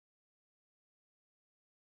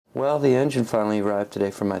Well, the engine finally arrived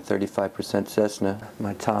today for my 35% Cessna,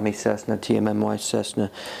 my Tommy Cessna, TMMY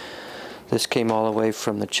Cessna. This came all the way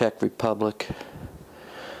from the Czech Republic,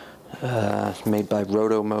 made by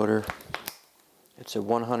Rotomotor. It's a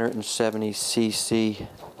 170cc,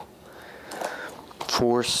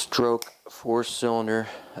 4-stroke, 4-cylinder,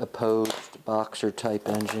 opposed boxer type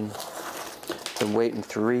engine. Been waiting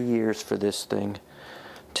 3 years for this thing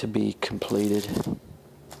to be completed.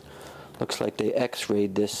 Looks like they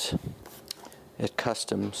x-rayed this at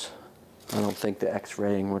customs. I don't think the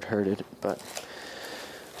x-raying would hurt it, but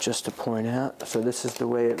just to point out. So this is the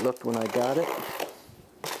way it looked when I got it.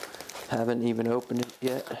 Haven't even opened it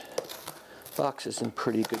yet. Box is in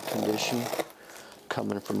pretty good condition,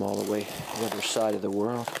 coming from all the way the other side of the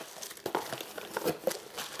world.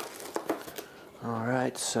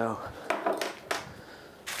 Alright, so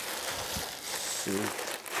let's see.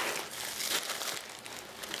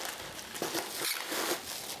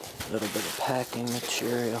 A little bit of packing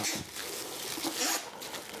material.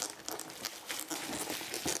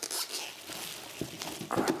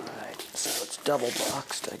 Alright, so it's double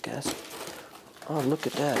boxed, I guess. Oh, look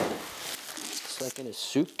at that. It's like in a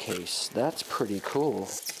suitcase. That's pretty cool.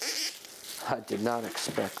 I did not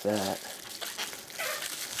expect that.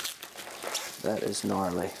 That is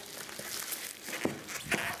gnarly.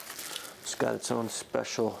 It's got its own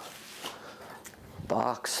special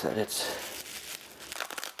box that it's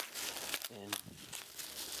in.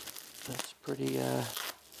 That's pretty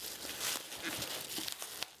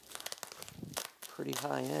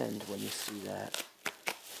high end when you see that.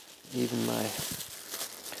 Even my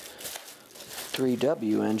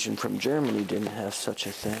 3W engine from Germany didn't have such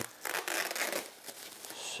a thing.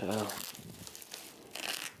 So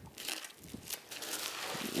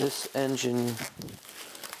this engine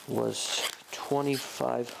was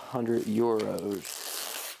 2,500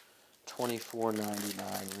 euros,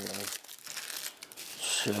 24.99 really.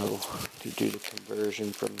 So if you do the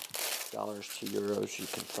conversion from dollars to euros, you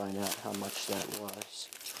can find out how much that was,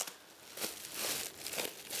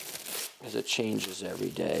 because it changes every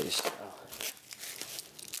day. So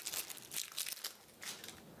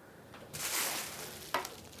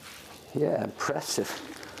yeah, impressive.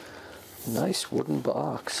 Nice wooden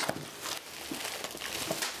box.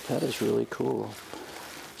 That is really cool.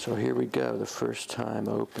 So here we go, the first time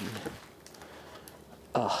open.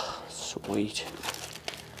 Ah, sweet.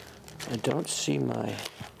 I don't see my...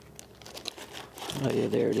 Oh yeah,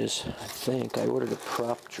 there it is. I think I ordered a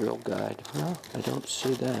prop drill guide. Well, I don't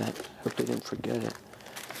see that. Hope they didn't forget it.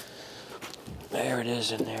 There it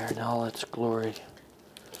is in there in all its glory.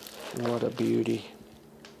 What a beauty.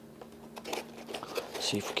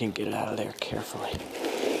 See if we can get it out of there carefully.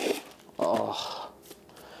 Oh,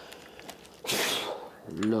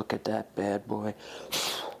 look at that bad boy.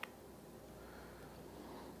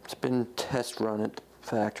 It's been test run at the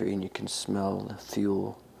factory and you can smell the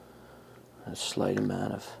fuel. A slight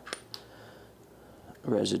amount of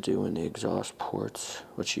residue in the exhaust ports,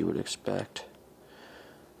 which you would expect.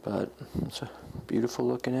 But it's a beautiful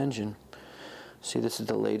looking engine. See, this is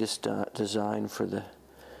the latest design for the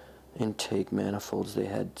intake manifolds. They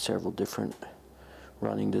had several different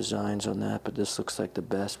running designs on that, but this looks like the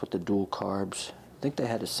best with the dual carbs. I think they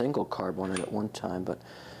had a single carb on it at one time, but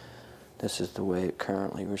this is the way it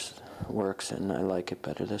currently works, and I like it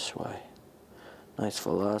better this way. Nice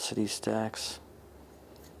velocity stacks.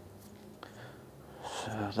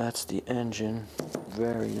 So that's the engine.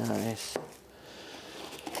 Very nice.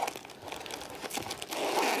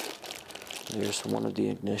 There's one of the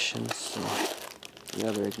ignitions. The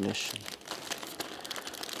other ignition.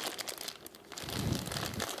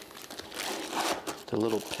 The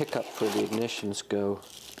little pickup for the ignitions go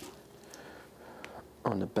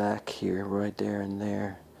on the back here, right there and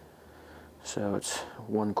there. So it's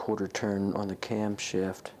 1/4 turn on the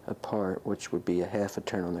camshaft apart, which would be a 1/2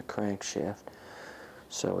 turn on the crankshaft.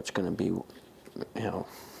 So it's going to be, you know,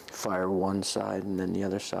 fire one side and then the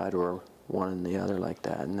other side, or one and the other like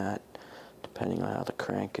that and that, depending on how the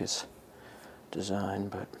crank is designed.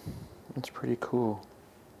 But it's pretty cool.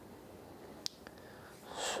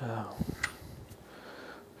 So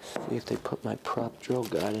see if they put my prop drill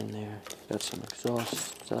guide in there. Got some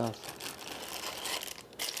exhaust stuff.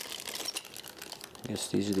 I guess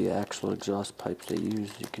these are the actual exhaust pipes they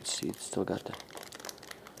used. You can see it's still got the,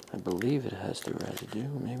 I believe it has the residue,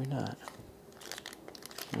 maybe not.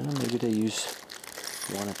 Well, maybe they use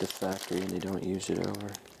one at the factory and they don't use it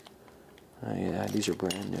over. Oh yeah, these are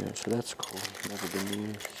brand new, so that's cool. Never been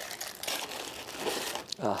used.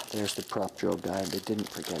 Ah, there's the prop drill guide. They didn't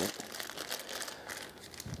forget it.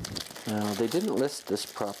 Now, they didn't list this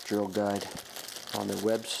prop drill guide on their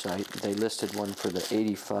website. They listed one for the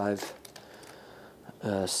 85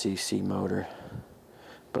 cc motor,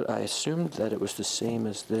 but I assumed that it was the same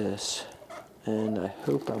as this, and I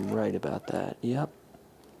hope I'm right about that. Yep,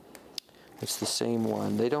 it's the same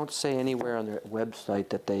one. They don't say anywhere on their website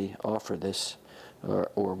that they offer this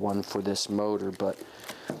or one for this motor, but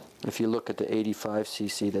if you look at the 85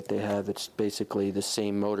 cc that they have, it's basically the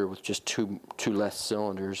same motor with just two less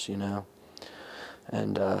cylinders, you know.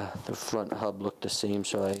 And the front hub looked the same,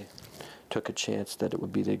 so I took a chance that it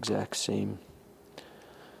would be the exact same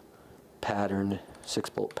pattern,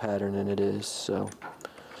 6-bolt pattern, and it is. So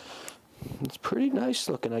it's pretty nice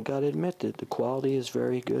looking. I gotta admit that the quality is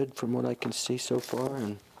very good from what I can see so far,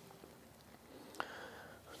 and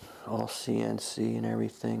all CNC and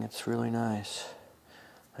everything. It's really nice.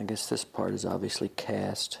 I guess this part is obviously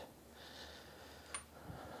cast,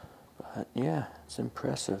 but yeah, it's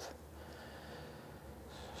impressive.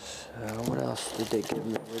 So what else did they give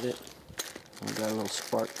me with it? We got a little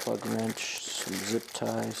spark plug wrench, some zip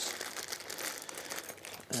ties,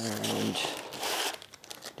 and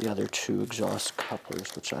the other 2 exhaust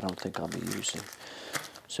couplers, which I don't think I'll be using.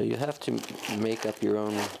 So you have to make up your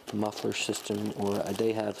own muffler system, or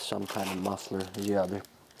they have some kind of muffler. The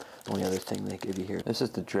only other thing they give you here. This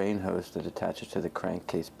is the drain hose that attaches to the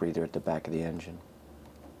crankcase breather at the back of the engine.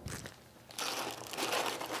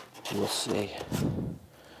 We'll see.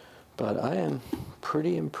 But I am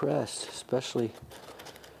pretty impressed, especially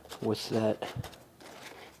with that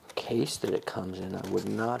case that it comes in. I would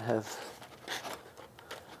not have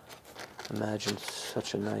imagined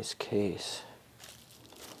such a nice case.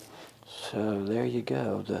 So there you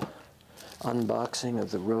go, the unboxing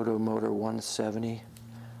of the Rotomotor 170,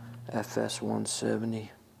 FS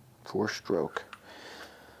 170, 4-stroke.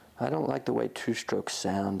 I don't like the way 2-strokes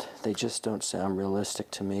sound. They just don't sound realistic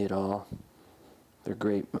to me at all. They're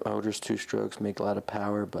great motors, 2-strokes, make a lot of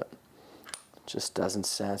power, but it just doesn't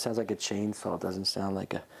sound, it sounds like a chainsaw. It doesn't sound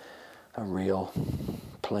like a real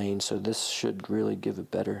plane. So this should really give a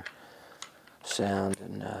better sound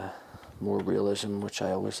and more realism, which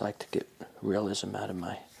I always like to get realism out of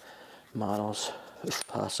my models if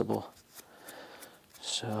possible.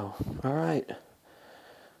 So, alright,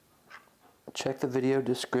 check the video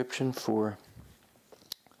description for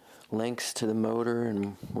links to the motor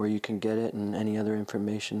and where you can get it and any other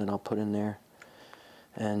information that I'll put in there.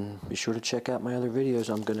 And be sure to check out my other videos.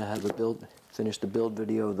 I'm going to have finish the build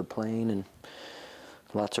video of the plane and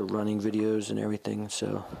lots of running videos and everything.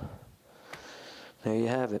 So there you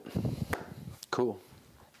have it. Cool.